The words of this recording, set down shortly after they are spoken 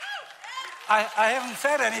I haven't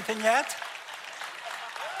said anything yet.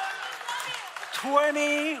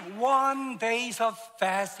 21 days of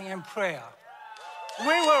fasting and prayer. We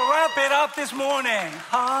will wrap it up this morning,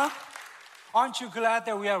 huh? Aren't you glad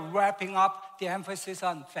that we are wrapping up the emphasis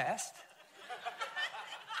on fast?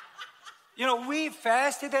 You know, we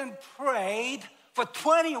fasted and prayed for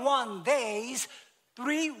 21 days,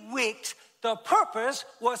 3 weeks. The purpose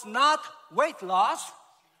was not weight loss,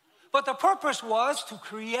 but the purpose was to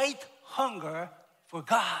create hunger for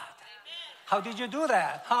God. How did you do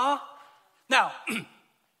that, huh? Now,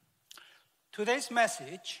 today's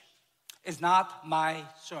message is not my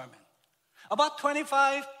sermon. About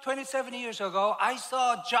 27 years ago, I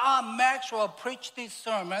saw John Maxwell preach this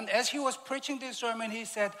sermon. As he was preaching this sermon, he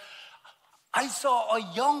said, I saw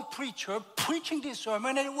a young preacher preaching this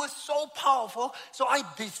sermon, and it was so powerful, so I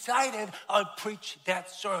decided I'll preach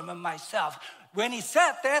that sermon myself. When he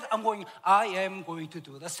said that, I am going to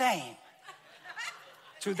do the same.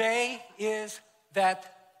 Today is that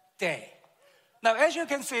day. Now, as you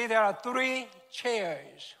can see, there are 3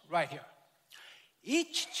 chairs right here.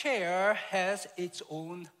 Each chair has its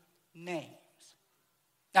own names.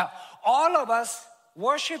 Now, all of us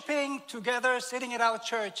worshiping together, sitting at our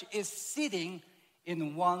church, is sitting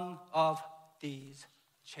in one of these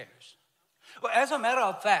chairs. Well, as a matter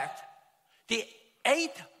of fact, the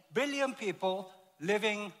 8 billion people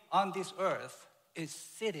living on this earth is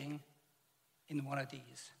sitting in one of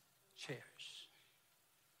these chairs.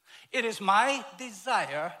 It is my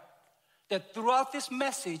desire that throughout this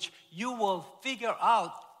message, you will figure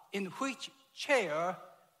out in which chair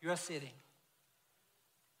you are sitting.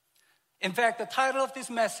 In fact, the title of this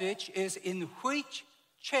message is, In Which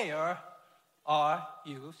Chair Are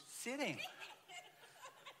You Sitting?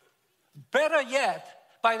 Better yet,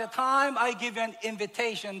 by the time I give you an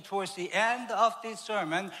invitation towards the end of this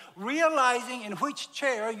sermon, realizing in which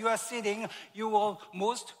chair you are sitting, you will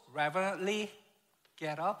most reverently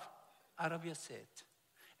get up out of your seat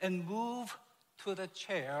and move to the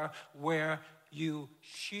chair where you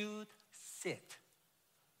should sit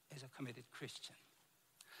as a committed Christian.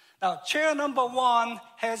 Now, chair number 1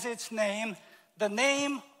 has its name. The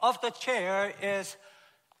name of the chair is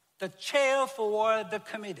the chair for the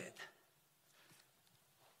committed.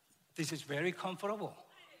 This is very comfortable.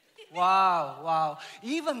 Wow.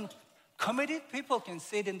 Even committed people can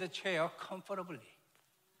sit in the chair comfortably.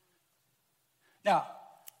 Now,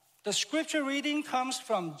 the scripture reading comes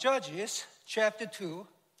from Judges chapter 2,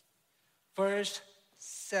 verse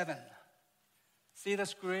 7. See the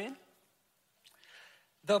screen?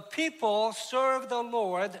 The people served the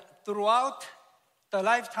Lord throughout the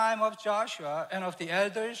lifetime of Joshua and of the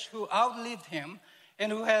elders who outlived him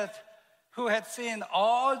and who had seen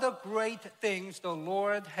all the great things the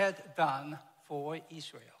Lord had done for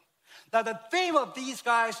Israel. Now, the theme of these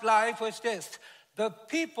guys' life was this: the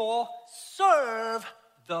people serve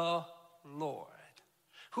the Lord.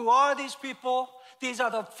 Who are these people? These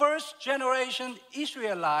are the first generation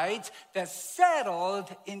Israelites that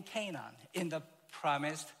settled in Canaan, in the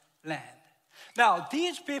promised land. Now,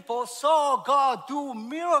 these people saw God do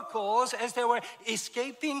miracles as they were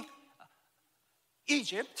escaping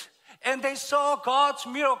Egypt, and they saw God's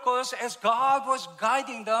miracles as God was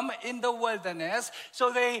guiding them in the wilderness.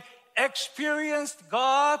 So they experienced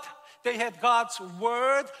God. They had God's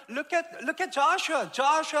word. Look at Joshua.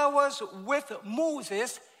 Joshua was with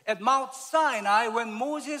Moses at Mount Sinai when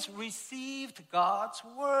Moses received God's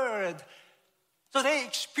word. So they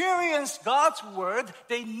experienced God's word.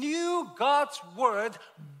 They knew God's word.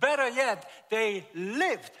 Better yet, they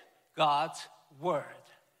lived God's word.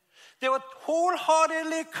 They were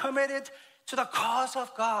wholeheartedly committed to the cause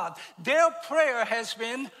of God. Their prayer has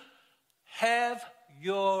been, have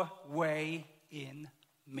your way in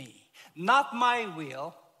me. Not my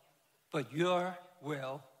will, but your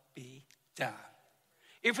will be done.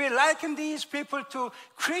 If we liken these people to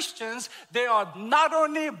Christians, they are not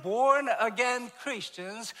only born-again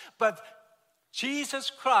Christians, but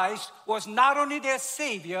Jesus Christ was not only their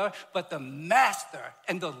Savior, but the Master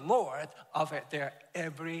and the Lord of their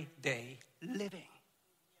everyday living.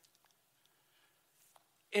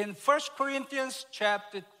 In 1 Corinthians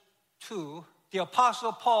chapter 2, the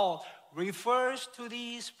Apostle Paul refers to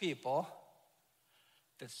these people,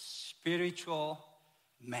 the spiritual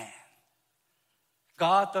man.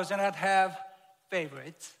 God does not have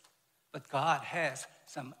favorites, but God has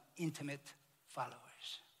some intimate followers,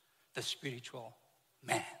 the spiritual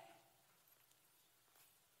man.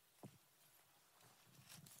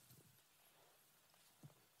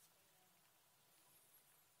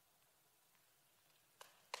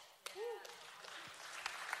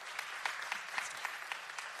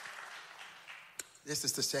 This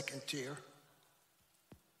is the second chair.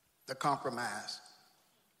 the compromise.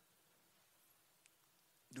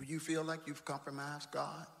 Do you feel like you've compromised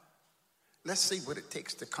God? Let's see what it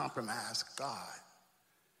takes to compromise God.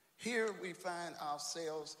 Here we find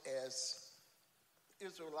ourselves as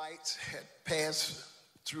Israelites had passed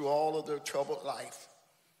through all of their troubled life,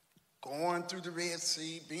 going through the Red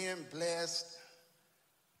Sea, being blessed.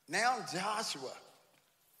 Now Joshua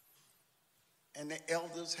and the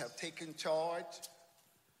elders have taken charge,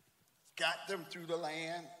 got them through the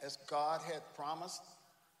land as God had promised,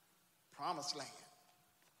 promised land.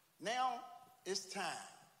 Now it's time.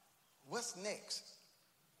 What's next?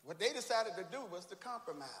 What they decided to do was to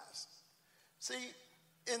compromise. See,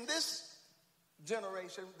 in this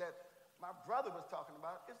generation that my brother was talking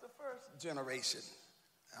about is the first generation.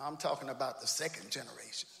 I'm talking about the second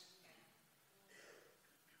generation.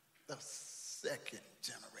 The second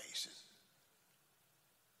generation.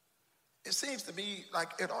 It seems to be like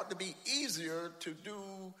it ought to be easier to do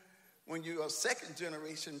when you're a second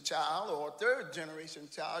generation child or a third generation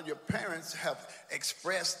child. Your parents have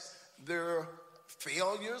expressed their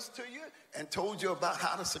failures to you and told you about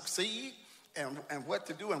how to succeed and what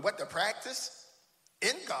to do and what to practice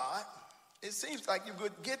in God. It seems like you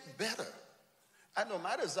would get better. I know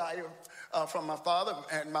my desire from my father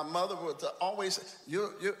and my mother was always,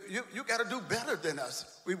 you got to do better than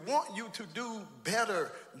us. We want you to do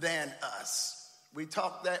better than us. We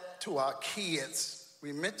talk that to our kids.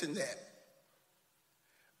 We mention that.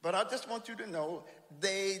 But I just want you to know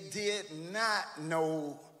they did not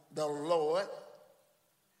know the Lord.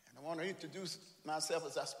 And I want to introduce myself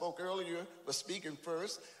as I spoke earlier, was speaking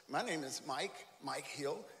first. My name is Mike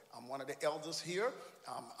Hill. I'm one of the elders here.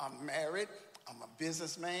 I'm married. I'm a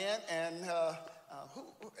businessman. And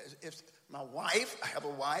if my wife, I have a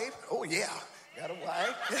wife. Oh, yeah, got a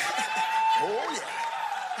wife. Oh,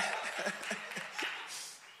 yeah.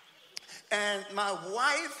 And my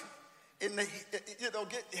wife,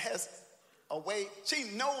 has a way, she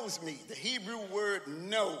knows me. The Hebrew word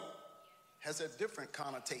know has a different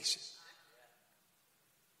connotation.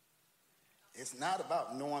 It's not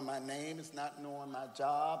about knowing my name. It's not knowing my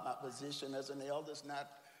job, my position as an elder. It's not,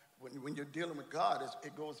 when you're dealing with God,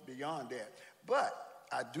 it goes beyond that. But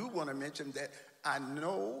I do want to mention that I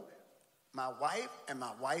know my wife and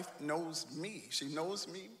my wife knows me. She knows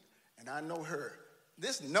me and I know her.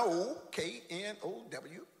 This know,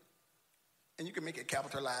 K-N-O-W, and you can make it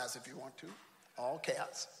capitalized if you want to, all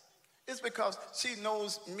caps. It's because she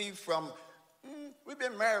knows me from, we've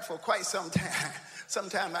been married for quite some time.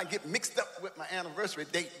 Sometimes I get mixed up with my anniversary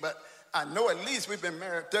date, but I know at least we've been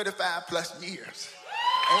married 35 plus years.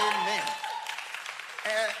 Amen.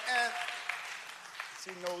 And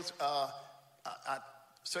she knows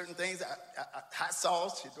certain things, hot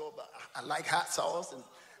sauce. She knows I like hot sauce, and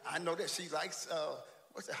I know that she likes,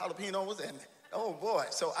 jalapenos, and oh boy.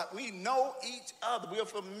 So we know each other. We are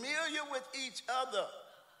familiar with each other.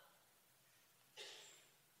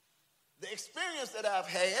 The experience that I've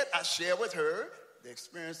had, I share with her. The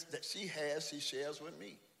experience that she has, she shares with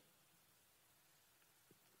me.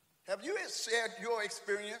 Have you shared your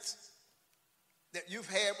experience that you've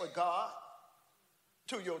had with God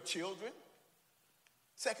to your children?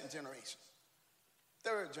 Second generation,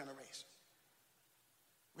 third generation.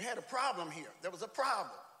 We had a problem here. There was a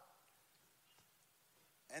problem.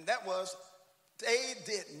 And that was they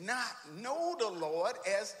did not know the Lord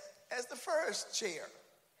as the first chair.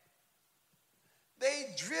 They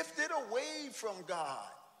drifted away from God.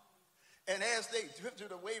 And as they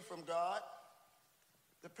drifted away from God,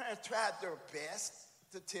 the parents tried their best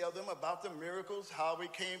to tell them about the miracles, how we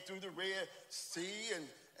came through the Red Sea, and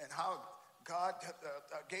how God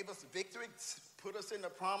gave us victory, put us in the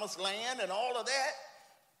promised land and all of that.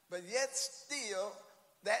 But yet still,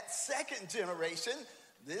 that second generation,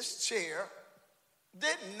 this chair,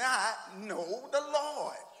 did not know the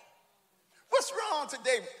Lord. What's wrong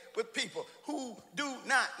today with people who do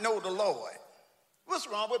not know the Lord? What's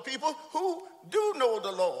wrong with people who do know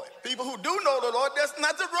the Lord? People who do know the Lord, there's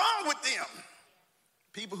nothing wrong with them.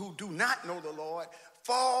 People who do not know the Lord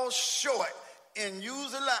fall short in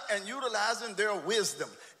utilizing their wisdom,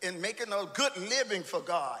 in making a good living for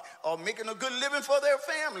God or making a good living for their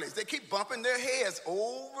families. They keep bumping their heads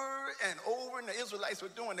over and over, and the Israelites were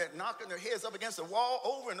doing that, knocking their heads up against the wall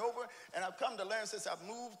over and over. And I've come to learn since I've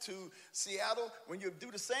moved to Seattle, when you do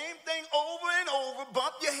the same thing over and over,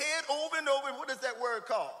 bump your head over and over, what is that word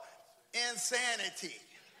called? Insanity.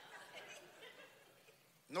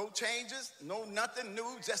 No changes, no nothing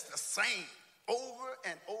new, just the same. Over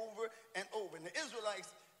and over and over. And the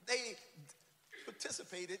Israelites, they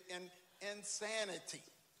participated in insanity.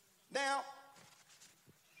 Now,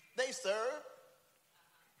 they served,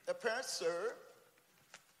 their parents served,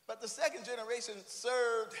 But the second generation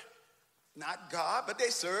served not God, but they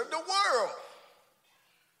served the world.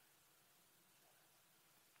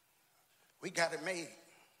 We got it made.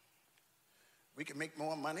 We can make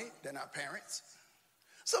more money than our parents.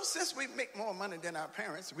 So since we make more money than our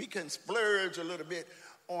parents, we can splurge a little bit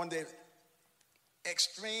on the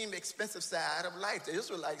extreme expensive side of life. The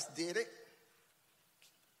Israelites did it.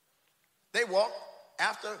 They walked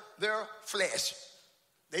after their flesh.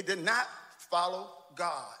 They did not follow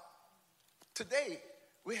God. Today,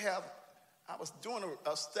 I was doing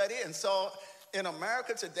a study and saw in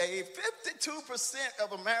America today, 52%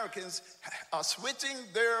 of Americans are switching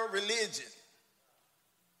their religion.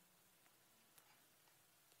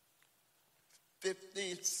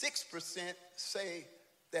 56% say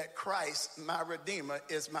that Christ, my Redeemer,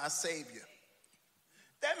 is my Savior.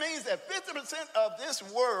 That means that 50% of this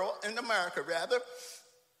world, in America rather,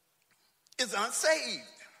 is unsaved.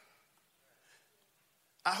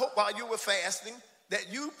 I hope while you were fasting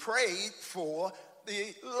that you prayed for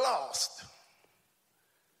the lost.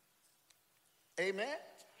 Amen?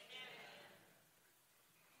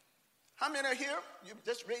 How many are here? You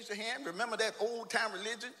just raise your hand. Remember that old-time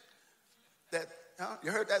religion?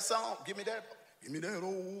 You heard that song? Give me that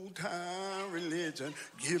old-time religion.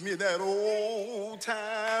 Give me that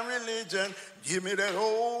old-time religion. Give me that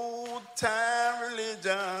old-time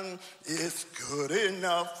religion. It's good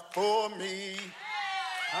enough for me.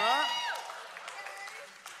 Huh?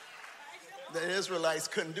 The Israelites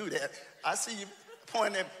couldn't do that. I see you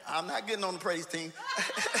pointing. I'm not getting on the praise team.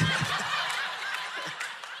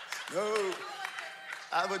 No.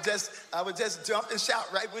 I would just jump and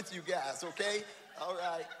shout right with you guys, okay? All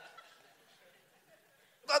right.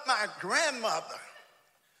 But my grandmother,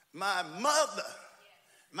 my mother,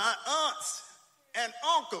 my aunts and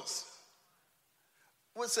uncles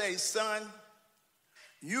would say, son,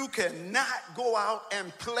 you cannot go out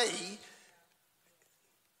and play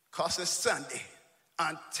because it's Sunday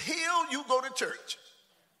until you go to church.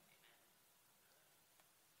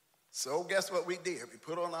 So guess what we did? We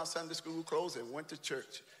put on our Sunday school clothes and went to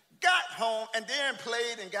church. Got home and then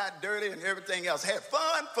played and got dirty and everything else. Had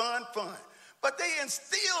fun. But they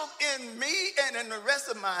instilled in me and in the rest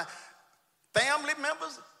of my family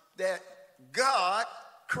members that God,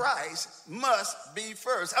 Christ, must be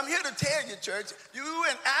first. I'm here to tell you, church, you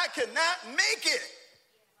and I cannot make it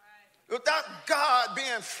without God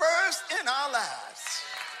being first in our lives.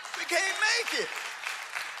 We can't make it.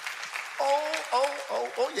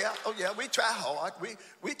 Oh yeah. We try hard.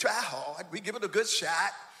 We try hard. We give it a good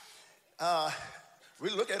shot.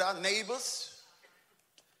 We look at our neighbors.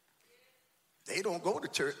 They don't go to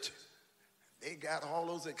church. They got all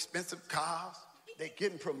those expensive cars. They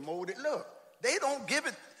getting promoted. Look, they don't give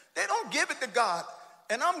it to God.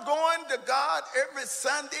 And I'm going to God every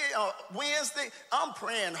Sunday or Wednesday. I'm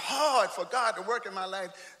praying hard for God to work in my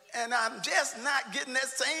life. And I'm just not getting that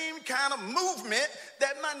same kind of movement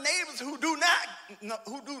that my neighbors who do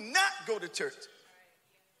not go to church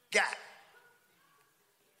got.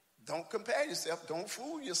 Don't compare yourself. Don't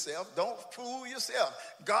fool yourself.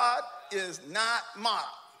 God is not mocked.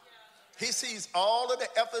 He sees all of the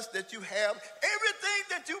efforts that you have, everything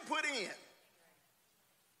that you put in.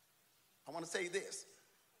 I want to say this.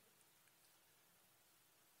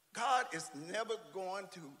 God is never going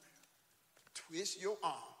to twist your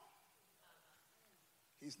arm.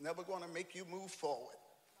 He's never going to make you move forward.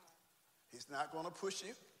 He's not going to push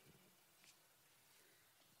you.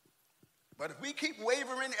 But if we keep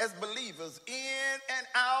wavering as believers, in and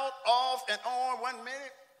out, off and on, 1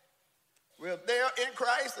 minute, we're there in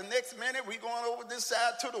Christ, the next minute we're going over this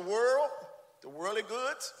side to the world, the worldly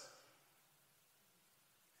goods.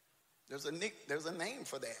 There's a name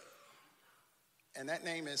for that. And that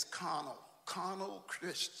name is carnal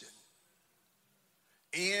Christian.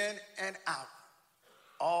 In and out,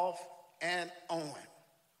 off and on.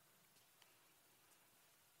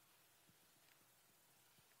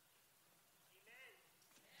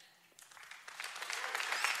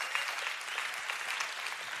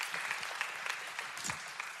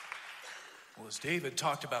 Well, as David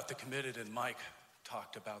talked about the committed and Mike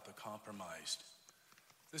talked about the compromised,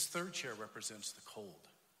 this third chair represents the cold,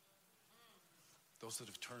 those that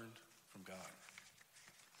have turned from God.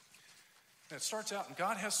 And it starts out, and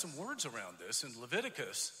God has some words around this in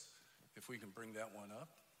Leviticus, if we can bring that one up.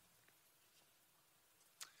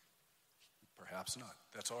 Perhaps not.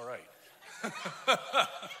 That's all right.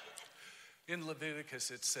 In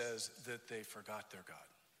Leviticus, it says that they forgot their God.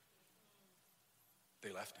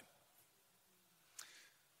 They left him.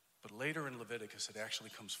 But later in Leviticus, it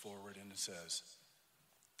actually comes forward and it says,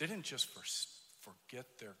 they didn't just forget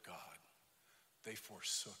their God, they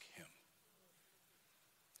forsook him.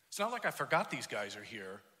 It's not like I forgot these guys are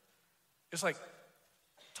here. It's like,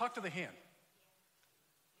 talk to the hand.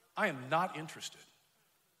 I am not interested.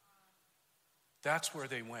 That's where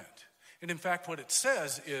they went. And in fact, what it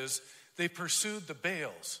says is they pursued the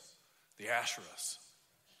Baals, the Asherahs.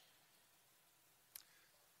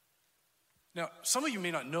 Now, some of you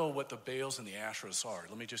may not know what the Baals and the Asherahs are.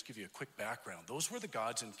 Let me just give you a quick background. Those were the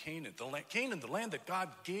gods in Canaan. Canaan, the land that God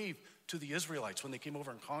gave to the Israelites when they came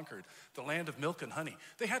over and conquered, the land of milk and honey.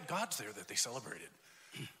 They had gods there that they celebrated.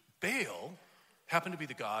 Baal happened to be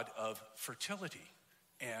the god of fertility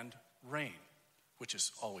and rain, which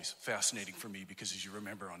is always fascinating for me because as you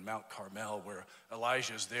remember on Mount Carmel where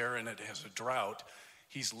Elijah is there and it has a drought,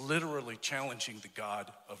 he's literally challenging the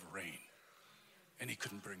god of rain. And he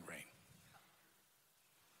couldn't bring rain.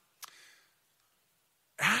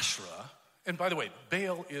 Asherah, and by the way,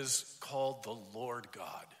 Baal is called the Lord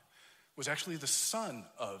God, was actually the son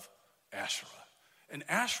of Asherah. And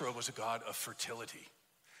Asherah was a god of fertility.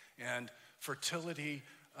 And fertility,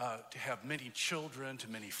 to have many children,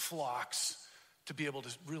 to many flocks, to be able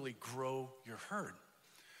to really grow your herd.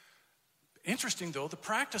 Interesting though, the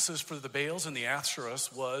practices for the Baals and the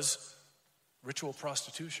Asherahs was ritual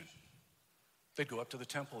prostitution. They'd go up to the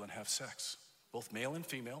temple and have sex, both male and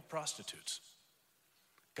female prostitutes.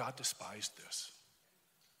 God despised this.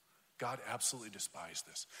 God absolutely despised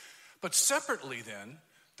this. But separately then,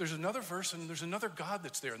 there's another verse and there's another God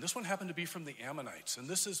that's there. And this one happened to be from the Ammonites. And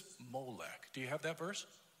this is Molech. Do you have that verse?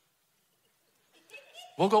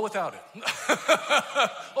 We'll go without it.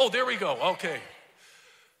 Oh, there we go. Okay.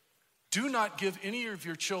 Do not give any of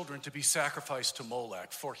your children to be sacrificed to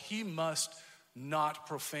Molech, for he must not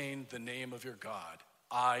profane the name of your God.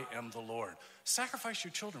 I am the Lord. Sacrifice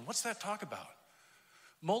your children. What's that talk about?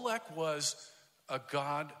 Molech was a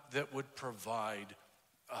god that would provide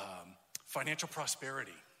financial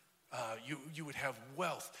prosperity. You would have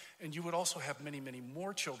wealth, and you would also have many, many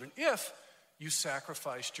more children if you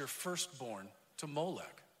sacrificed your firstborn to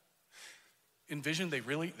Molech. Envision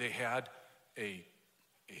they had a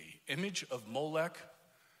image of Molech.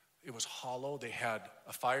 It was hollow. They had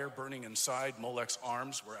a fire burning inside. Molech's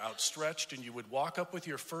arms were outstretched, and you would walk up with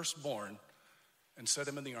your firstborn and set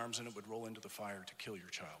him in the arms, and it would roll into the fire to kill your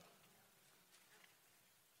child.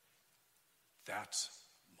 That's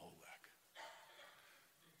Molech.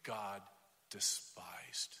 God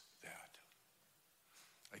despised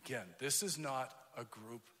that. Again, this is not a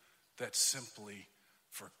group that simply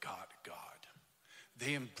forgot God.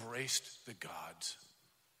 They embraced the gods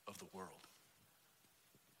of the world.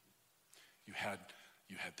 You had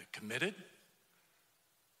the committed,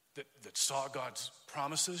 that saw God's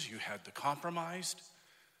promises. You had the compromised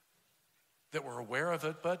that were aware of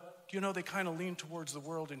it, but they kind of leaned towards the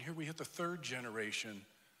world. And here we hit the third generation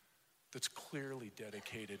that's clearly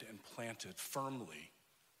dedicated and planted firmly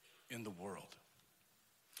in the world.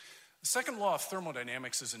 The second law of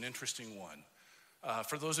thermodynamics is an interesting one.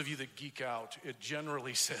 For those of you that geek out, it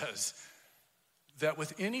generally says that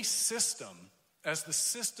with any system, as the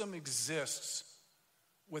system exists,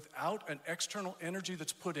 without an external energy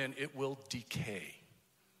that's put in, it will decay.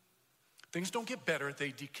 Things don't get better,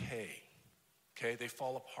 they decay. Okay, they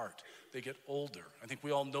fall apart. They get older. I think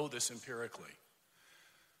we all know this empirically.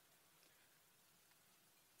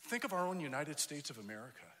 Think of our own United States of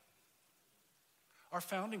America. Our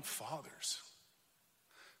founding fathers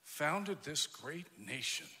founded this great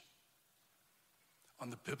nation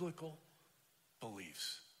on the biblical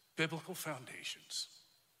beliefs, biblical foundations,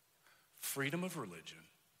 freedom of religion,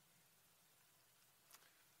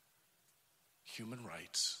 human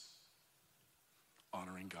rights,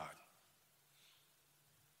 honoring God.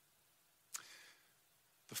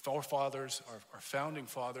 The forefathers, our founding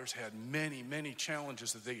fathers, had many, many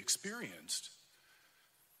challenges that they experienced.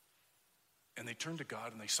 And they turned to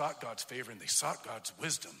God and they sought God's favor and they sought God's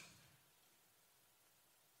wisdom.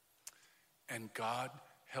 And God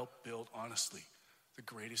helped build, honestly, the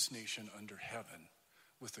greatest nation under heaven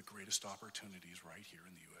with the greatest opportunities right here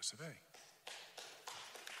in the US of A.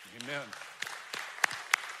 Amen.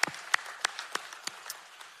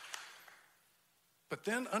 But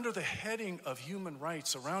then under the heading of human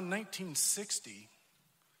rights, around 1960,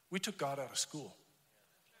 we took God out of school.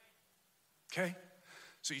 Okay?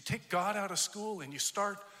 So you take God out of school and you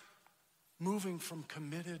start moving from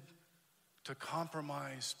committed to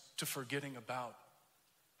compromise to forgetting about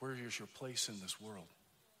where is your place in this world.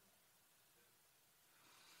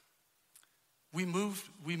 We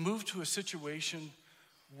moved to a situation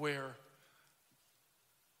where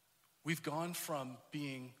we've gone from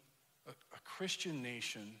being a Christian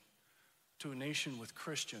nation to a nation with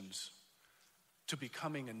Christians to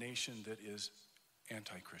becoming a nation that is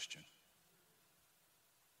anti-Christian.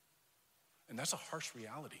 And that's a harsh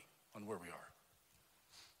reality on where we are.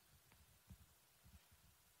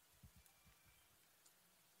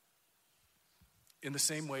 In the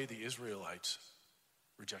same way, the Israelites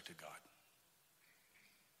rejected God.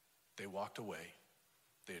 They walked away.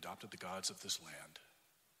 They adopted the gods of this land.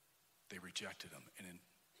 They rejected them. And in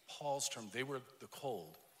Paul's term, they were the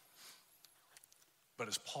cold. But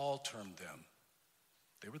as Paul termed them,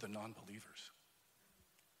 they were the non-believers.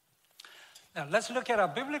 Now, let's look at a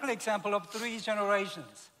biblical example of 3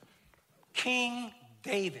 generations. King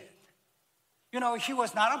David. You know, he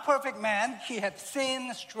was not a perfect man. He had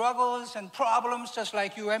sin, struggles, and problems just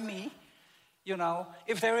like you and me. You know,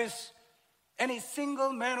 if there is any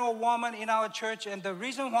single man or woman in our church, and the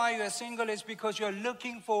reason why you are single is because you're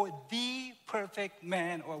looking for the perfect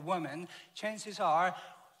man or woman, chances are,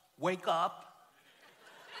 wake up.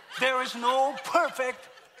 There is no perfect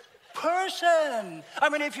person. I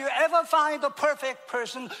mean, if you ever find the perfect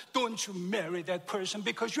person, don't you marry that person,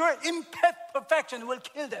 because your imperfection will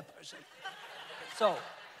kill that person. So,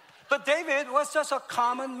 but David was just a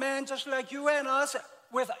common man, just like you and us,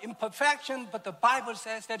 with imperfection, but the Bible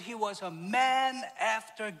says that he was a man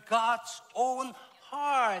after God's own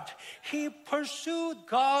heart. He pursued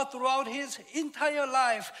God throughout his entire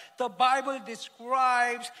life. The Bible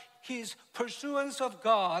describes his pursuance of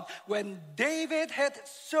God when David had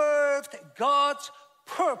served God's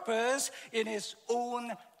purpose in his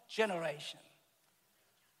own generation.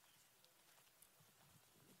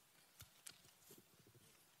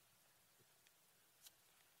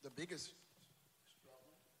 The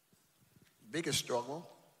biggest struggle,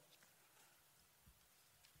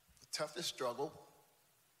 the toughest struggle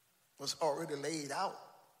was already laid out.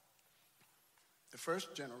 The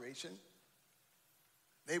first generation,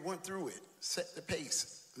 they went through it, set the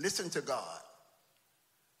pace, listened to God.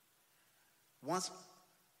 Once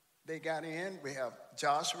they got in, we have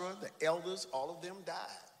Joshua, the elders, all of them died.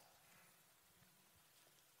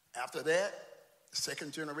 After that, the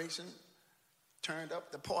second generation turned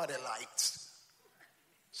up the party lights,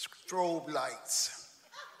 strobe lights,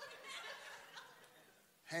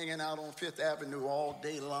 hanging out on Fifth Avenue all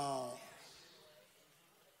day long.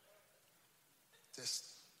 Just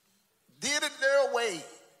did it their way.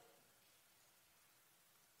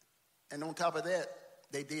 And on top of that,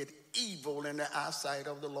 they did evil in the eyesight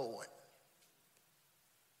of the Lord.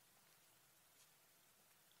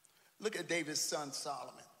 Look at David's son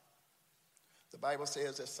Solomon. The Bible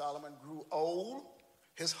says that Solomon grew old.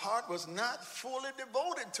 His heart was not fully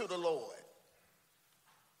devoted to the Lord,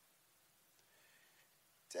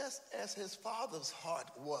 just as his father's heart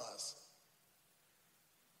was.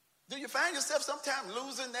 Do you find yourself sometimes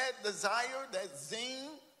losing that desire, that zing,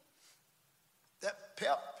 that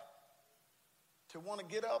pep to want to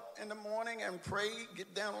get up in the morning and pray,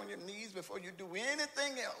 get down on your knees before you do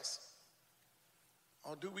anything else?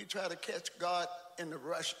 Or do we try to catch God in the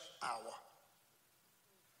rush hour?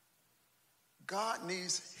 God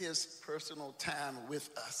needs his personal time with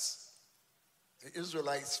us. The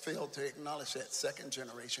Israelites failed to acknowledge that. Second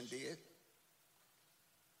generation did.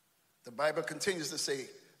 The Bible continues to say,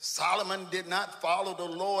 Solomon did not follow the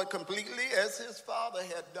Lord completely as his father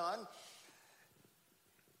had done.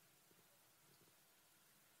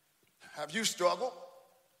 Have you struggled?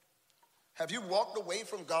 Have you walked away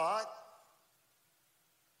from God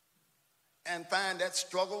and find that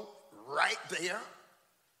struggle right there?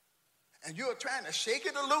 And you're trying to shake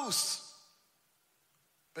it loose,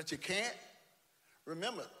 but you can't.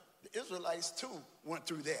 Remember, the Israelites too went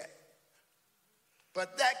through that.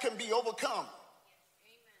 But that can be overcome.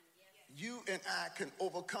 You and I can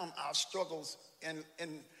overcome our struggles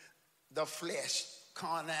in the flesh,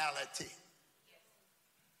 carnality.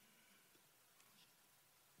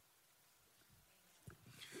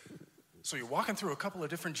 So you're walking through a couple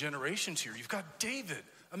of different generations here. You've got David,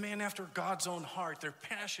 a man after God's own heart. They're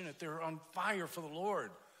passionate. They're on fire for the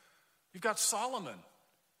Lord. You've got Solomon,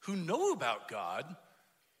 who knew about God,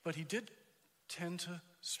 but he did tend to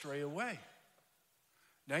stray away.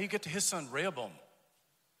 Now you get to his son Rehoboam.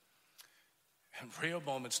 And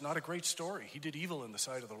Rehoboam, it's not a great story. He did evil in the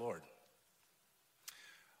sight of the Lord.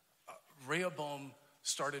 Rehoboam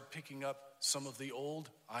started picking up some of the old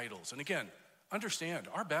idols. And again, understand,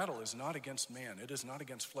 our battle is not against man. It is not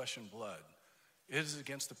against flesh and blood. It is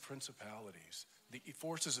against the principalities, the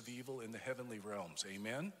forces of evil in the heavenly realms.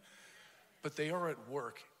 Amen? But they are at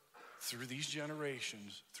work through these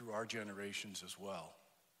generations, through our generations as well.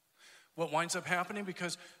 What winds up happening?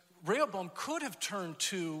 Because Rehoboam could have turned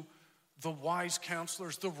to the wise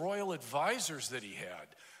counselors, the royal advisors that he had.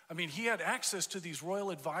 I mean, he had access to these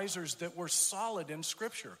royal advisors that were solid in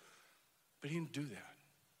Scripture. But he didn't do that.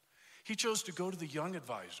 He chose to go to the young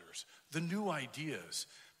advisors, the new ideas.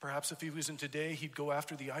 Perhaps if he was in today, he'd go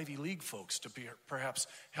after the Ivy League folks to perhaps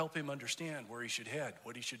help him understand where he should head,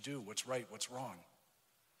 what he should do, what's right, what's wrong.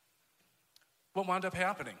 What wound up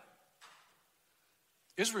happening?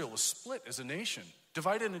 Israel was split as a nation,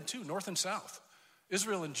 divided in two, north and south.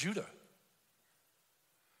 Israel and Judah,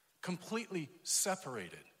 completely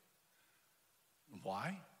separated.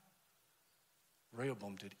 Why?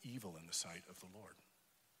 Rehoboam did evil in the sight of the Lord.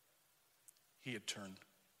 He had turned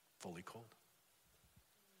fully cold.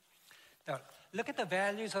 Now, look at the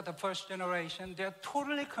values of the first generation. They're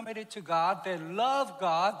totally committed to God. They love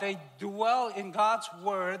God. They dwell in God's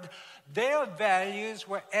word. Their values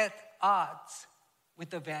were at odds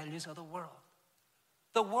with the values of the world.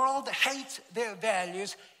 The world hates their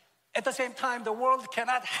values. At the same time, the world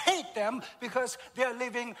cannot hate them because they're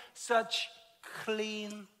living such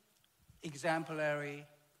clean, exemplary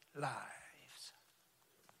lives.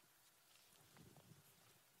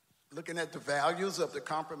 Looking at the values of the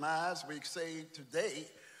compromise, we say today,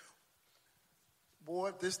 boy,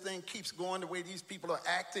 if this thing keeps going the way these people are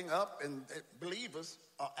acting up, and believers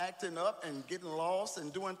are acting up and getting lost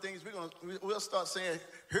and doing things, we'll start saying,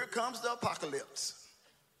 here comes the apocalypse.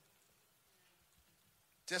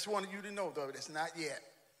 Just wanted you to know, though, it's not yet.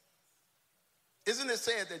 Isn't it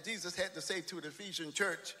sad that Jesus had to say to the Ephesian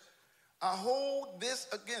church, I hold this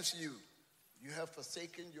against you. You have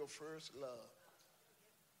forsaken your first love.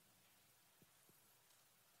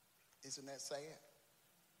 Isn't that sad?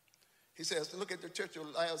 He says, look at the church of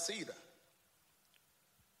Laodicea.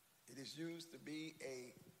 It is used to be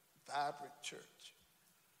a vibrant church.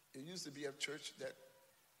 It used to be a church that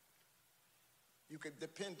you could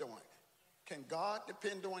depend on. Can God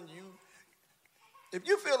depend on you? If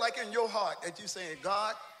you feel like in your heart that you're saying,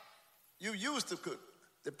 God, you used to could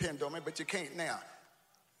depend on me, but you can't now,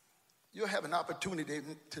 you'll have an opportunity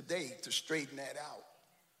today to straighten that out.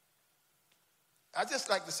 I just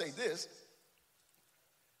like to say this.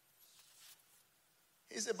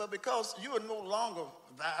 He said, but because you are no longer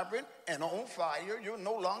vibrant and on fire, you're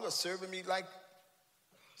no longer serving me like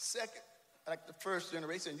the first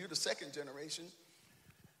generation, you're the second generation,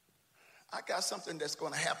 I got something that's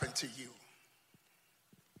going to happen to you.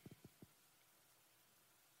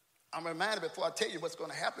 I'm reminded, before I tell you what's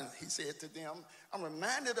going to happen, he said to them, I'm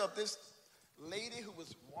reminded of this lady who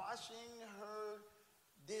was washing her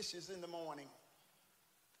dishes in the morning.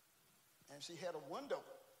 And she had a window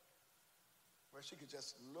where she could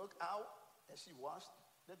just look out as she washed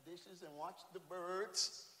the dishes and watch the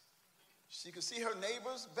birds. She could see her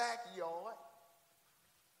neighbor's backyard.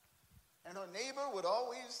 And her neighbor would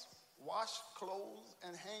always wash clothes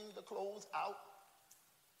and hang the clothes out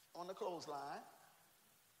on the clothesline.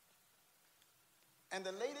 And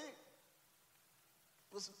the lady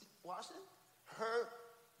was washing her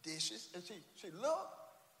dishes, and she looked,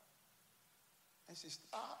 and she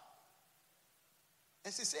stopped,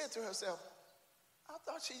 and she said to herself, I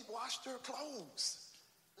thought she washed her clothes.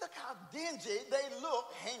 Look how dingy they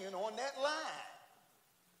look hanging on that line.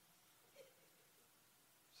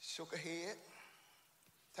 She shook her head.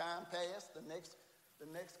 Time passed. The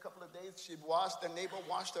next couple of days, she washed, the neighbor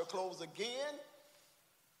washed her clothes again.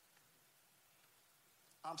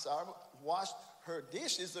 Washed her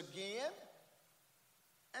dishes again.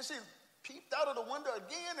 And she peeped out of the window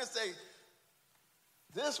again and said,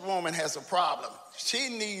 this woman has a problem. She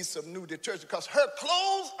needs some new detergent because her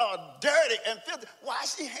clothes are dirty and filthy. Why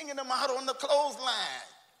is she hanging them out on the clothesline?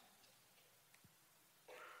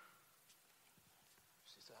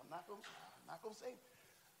 She said, I'm not going to say it.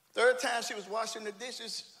 Third time she was washing the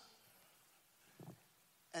dishes,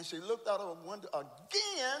 and she looked out of the window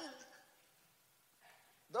again.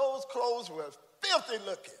 Those clothes were filthy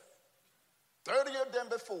looking, dirtier than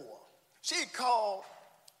before. She called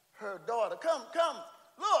her daughter, come,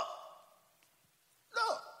 look,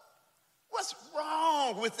 what's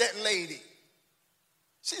wrong with that lady?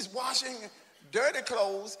 She's washing dirty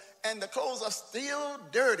clothes, and the clothes are still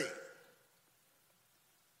dirty.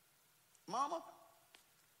 Mama,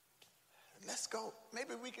 let's go.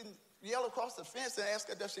 Maybe we can yell across the fence and ask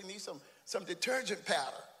her, does she need some detergent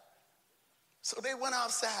powder? So they went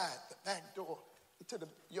outside the back door into the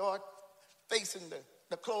yard facing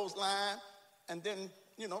the clothesline, and then,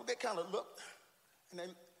 they kind of looked, and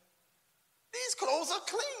these clothes are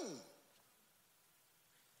clean.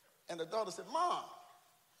 And the daughter said, Mom,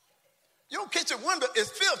 your kitchen window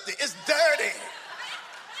is filthy, it's dirty.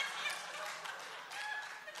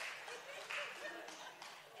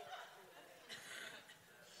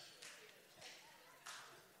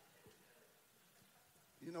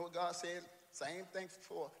 You know what God said? Same thing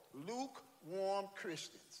for lukewarm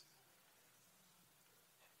Christians.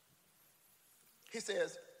 He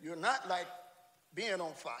says, you're not like being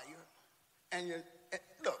on fire. And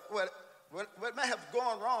look, what may have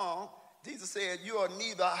gone wrong, Jesus said, you are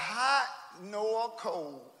neither hot nor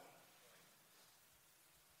cold.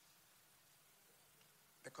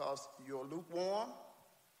 Because you're lukewarm,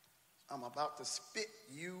 I'm about to spit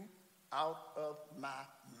you out of my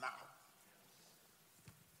mouth.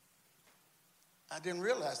 I didn't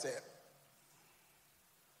realize that.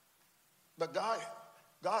 But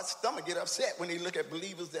God's stomach get upset when he look at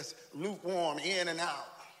believers that's lukewarm in and out.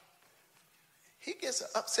 He gets an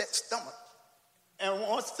upset stomach and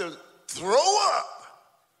wants to throw up.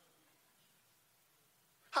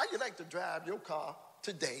 How you like to drive your car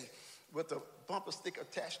today with a bumper sticker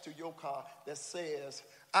attached to your car that says,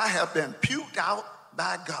 I have been puked out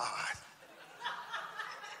by God?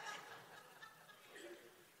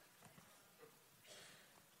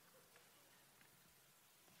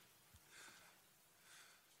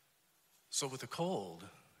 So with the cold,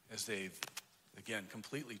 as they've, again,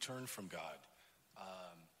 completely turned from God,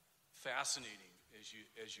 fascinating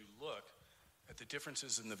as you look at the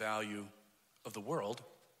differences in the value of the world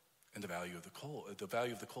and the value of the cold and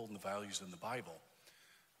the values in the Bible.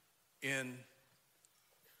 In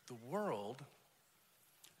the world,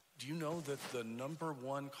 do you know that the number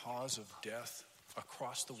one cause of death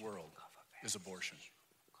across the world is abortion?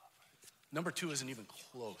 Number two isn't even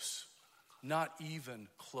close. Not even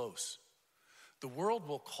close. The world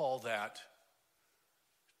will call that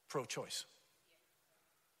pro-choice.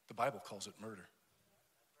 The Bible calls it murder.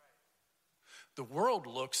 The world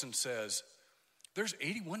looks and says, there's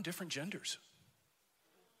 81 different genders.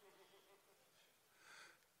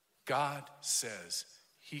 God says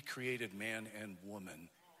he created man and woman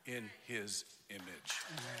in his image.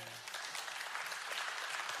 Amen.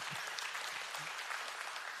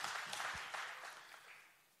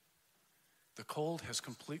 The cold has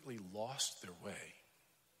completely lost their way.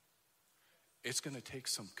 It's going to take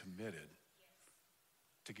some committed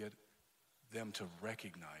to get them to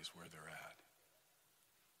recognize where they're at.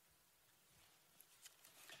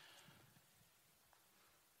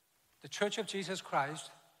 The Church of Jesus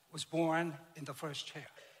Christ was born in the first chair.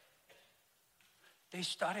 They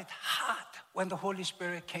started hot when the Holy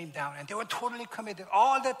Spirit came down, and they were totally committed.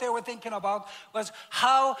 All that they were thinking about was,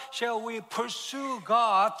 how shall we pursue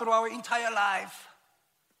God through our entire life?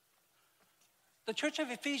 The Church of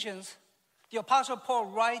Ephesians, the Apostle Paul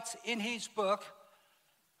writes in his book,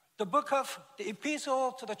 the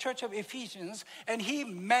epistle to the Church of Ephesians, and he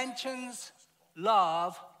mentions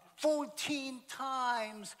love 14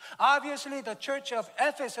 times. Obviously, the church of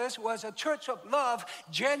Ephesus was a church of love,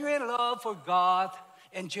 genuine love for God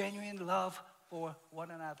and genuine love for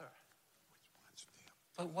one another.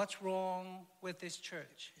 But what's wrong with this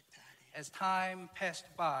church? As time passed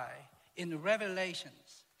by, in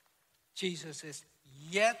Revelations, Jesus says,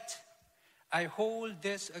 yet I hold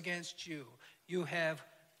this against you. You have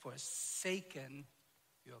forsaken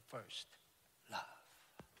your first love.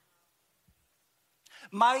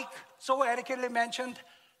 Mike so adequately mentioned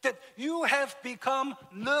that you have become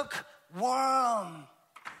lukewarm.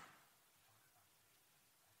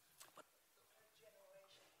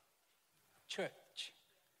 Church,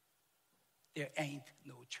 there ain't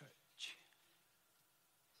no church.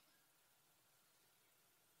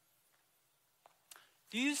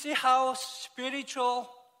 Do you see how spiritual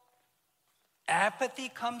apathy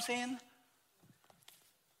comes in?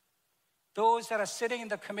 Those that are sitting in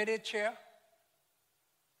the committed chair,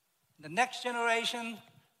 the next generation,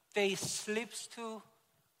 they slip to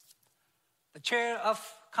the chair of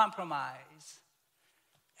compromise.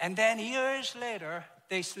 And then years later,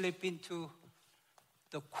 they slip into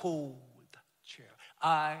the cold chair.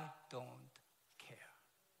 I don't care.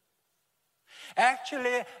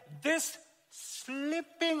 Actually, this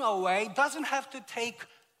slipping away doesn't have to take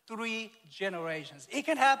 3 generations. It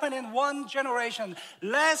can happen in 1 generation.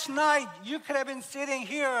 Last night, you could have been sitting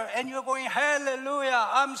here and you're going, hallelujah,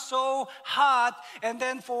 I'm so hot. And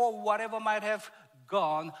then for whatever might have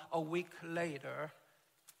gone a week later,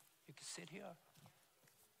 you can sit here.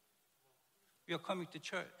 You're coming to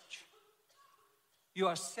church. You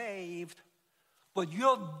are saved, but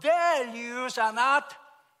your values are not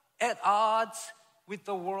at odds with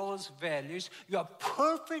the world's values. You are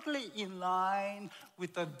perfectly in line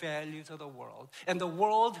with the values of the world. And the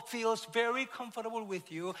world feels very comfortable with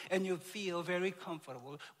you, and you feel very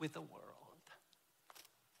comfortable with the world.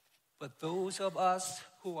 But those of us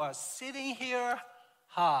who are sitting here,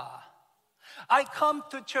 I come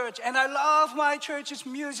to church and I love my church's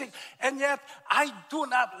music, and yet I do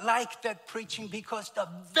not like that preaching because the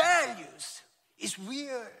values is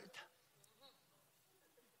weird.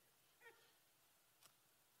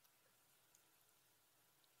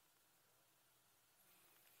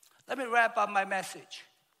 Let me wrap up my message.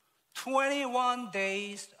 21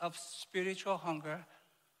 days of spiritual hunger,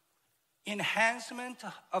 enhancement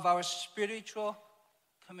of our spiritual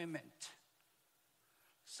commitment.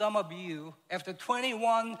 Some of you, after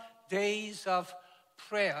 21 days of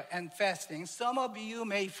prayer and fasting, some of you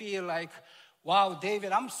may feel like, wow,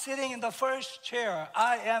 David, I'm sitting in the first chair.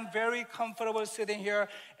 I am very comfortable sitting here,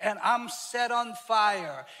 and I'm set on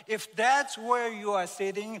fire. If that's where you are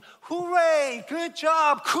sitting, hooray, good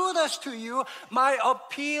job, kudos to you. My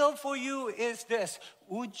appeal for you is this.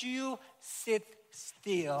 Would you sit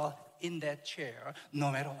still in that chair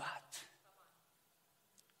no matter what?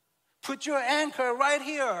 Put your anchor right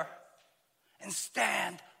here and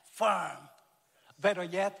stand firm. Better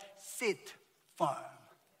yet, sit firm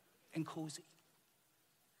and cozy.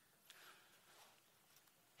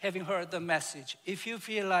 Having heard the message, if you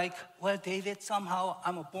feel like, well, David, somehow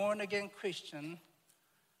I'm a born-again Christian,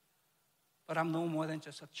 but I'm no more than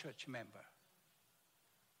just a church member.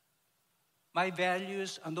 My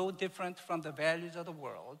values are no different from the values of the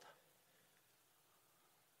world.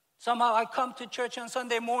 Somehow I come to church on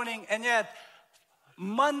Sunday morning, and yet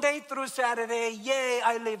Monday through Saturday, yay,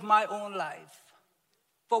 I live my own life.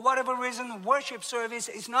 For whatever reason, worship service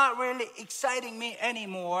is not really exciting me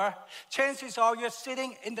anymore. Chances are you're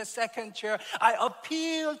sitting in the second chair. I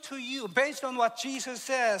appeal to you based on what Jesus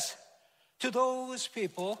says to those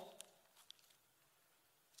people.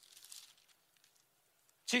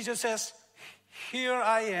 Jesus says, here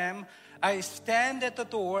I am. I stand at the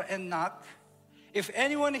door and knock. If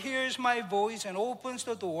anyone hears my voice and opens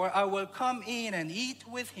the door, I will come in and eat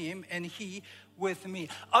with him and he with me.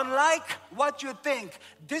 Unlike what you think,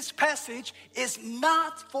 this passage is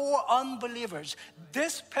not for unbelievers.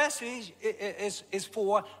 This passage is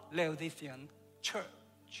for Laodicean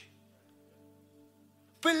church.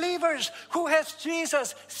 Believers who has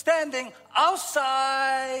Jesus standing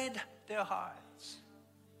outside their hearts.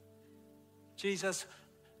 Jesus,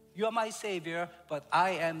 you are my Savior, but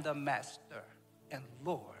I am the Master and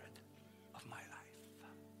Lord of my life.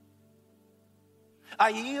 I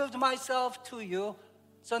yield myself to you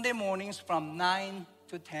Sunday mornings from 9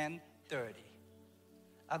 to 10:30.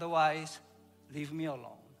 Otherwise, leave me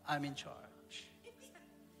alone. I'm in charge.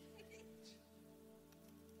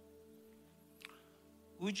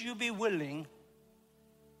 Would you be willing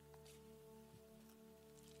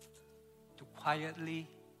to quietly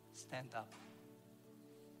stand up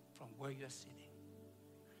from where you're sitting?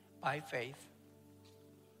 By faith,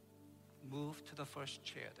 move to the first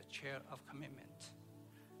chair, the chair of commitment,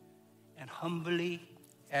 and humbly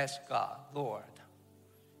ask God, Lord,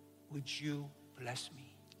 would you bless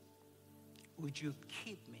me? Would you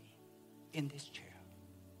keep me in this chair?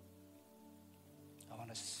 I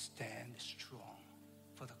want to stand strong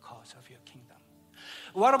for the cause of your kingdom.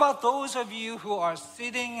 What about those of you who are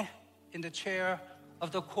sitting in the chair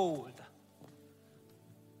of the cold,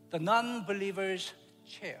 the non-believer's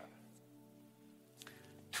chair?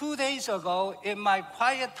 2 days ago, in my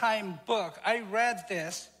quiet time book, I read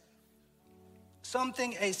this,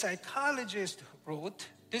 something a psychologist wrote.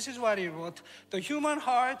 This is what he wrote. The human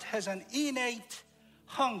heart has an innate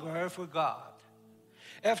hunger for God.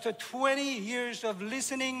 After 20 years of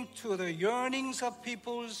listening to the yearnings of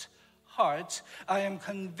people's hearts, I am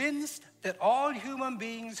convinced that all human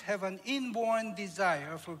beings have an inborn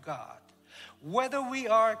desire for God. Whether we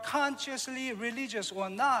are consciously religious or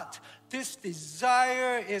not, this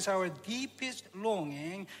desire is our deepest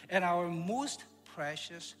longing and our most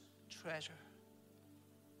precious treasure.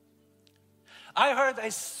 I heard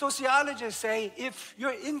a sociologist say if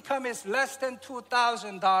your income is less than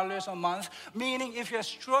 $2,000 a month, meaning if you're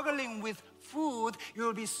struggling with food,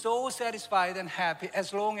 you'll be so satisfied and happy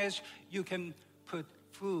as long as you can put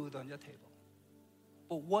food on your table.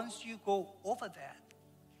 But once you go over that,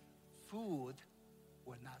 food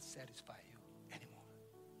will not satisfy you anymore.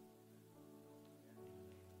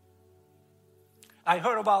 I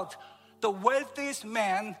heard about the wealthiest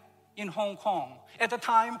man in Hong Kong. At the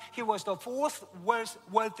time, he was the fourth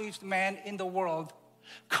wealthiest man in the world.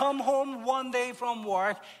 Come home one day from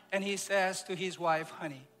work, and he says to his wife,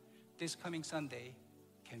 honey, this coming Sunday,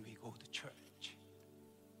 can we go to church?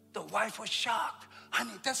 The wife was shocked.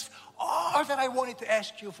 Honey, that's all that I wanted to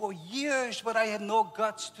ask you for years, but I had no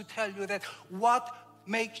guts to tell you that. What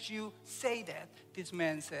makes you say that? This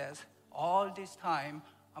man says, all this time,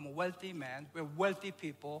 I'm a wealthy man, we're wealthy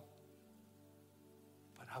people,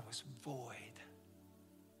 but I was void.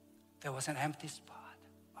 There was an empty spot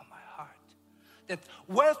on my heart that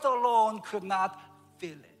wealth alone could not fill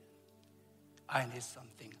it. I need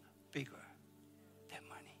something bigger than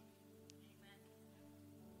money.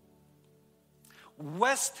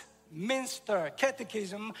 West Westminster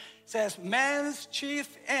Catechism says man's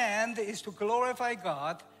chief end is to glorify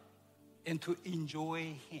God and to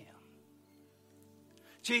enjoy Him.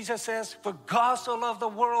 Jesus says, for God so loved the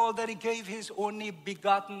world that He gave His only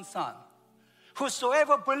begotten Son.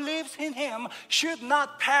 Whosoever believes in Him should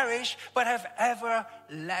not perish, but have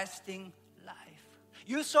everlasting life.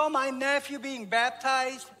 You saw my nephew being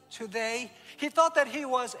baptized today. He thought that he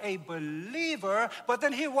was a believer, but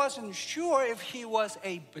then he wasn't sure if he was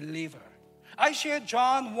a believer. I shared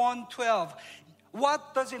John 1:12.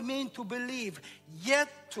 What does it mean to believe?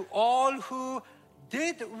 Yet to all who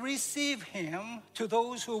did receive Him, to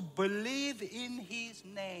those who believe in His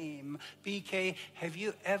name. BK, have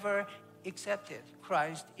you ever accepted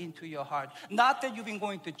Christ into your heart? Not that you've been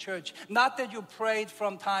going to church, not that you prayed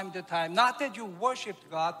from time to time, not that you worshiped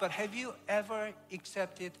God, but have you ever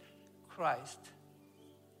accepted Christ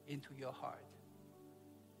into your heart?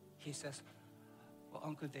 He says, well,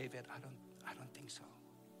 Uncle David, I don't think so.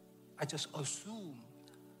 I just assumed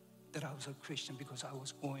that I was a Christian because I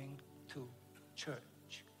was going to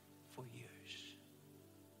church for years.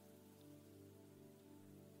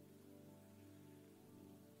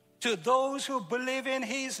 To those who believe in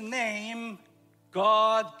His name,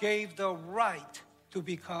 God gave the right to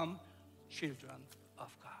become children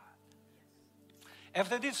of God.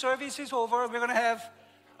 After this service is over, we're going to have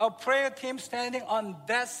a prayer team standing on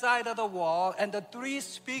that side of the wall, and the three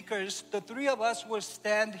speakers, the three of us will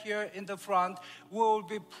stand here in the front. We'll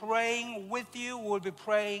be praying with you. We'll be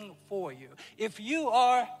praying for you. If you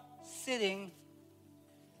are sitting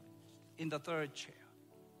in the third chair,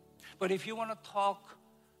 but if you want to talk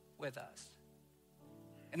with us,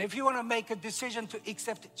 and if you want to make a decision to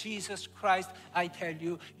accept Jesus Christ, I tell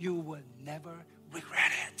you, you will never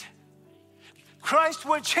regret it. Christ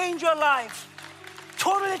will change your life,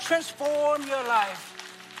 totally transform your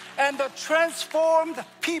life. And the transformed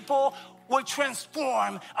people will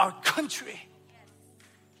transform our country.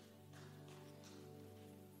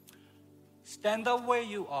 Stand up where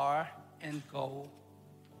you are and go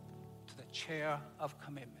to the chair of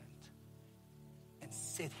commitment and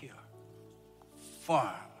sit here firm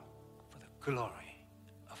for the glory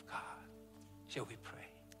of God. Shall we pray?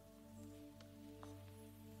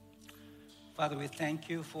 Father, we thank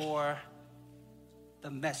you for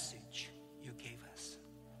the message you gave us.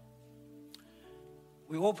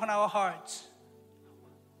 We open our hearts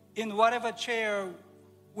in whatever chair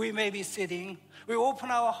we may be sitting. We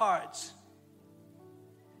open our hearts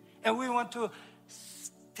and we want to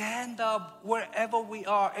stand up wherever we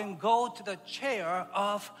are and go to the chair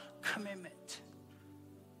of commitment.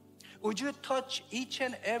 Would you touch each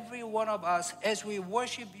and every one of us as we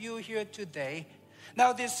worship you here today?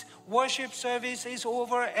 Now this worship service is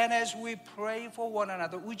over, and as we pray for one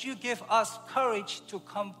another, would you give us courage to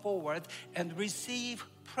come forward and receive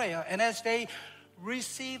prayer? And as they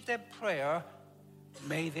receive that prayer,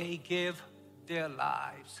 may they give their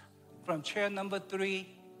lives. From chair number 3,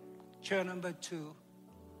 chair number 2,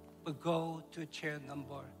 but go to chair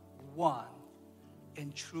number 1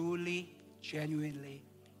 and truly, genuinely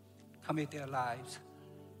commit their lives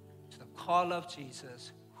to the call of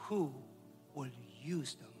Jesus, who will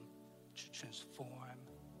use them to transform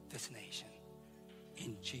this nation.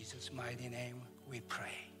 In Jesus' mighty name we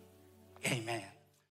pray. Amen.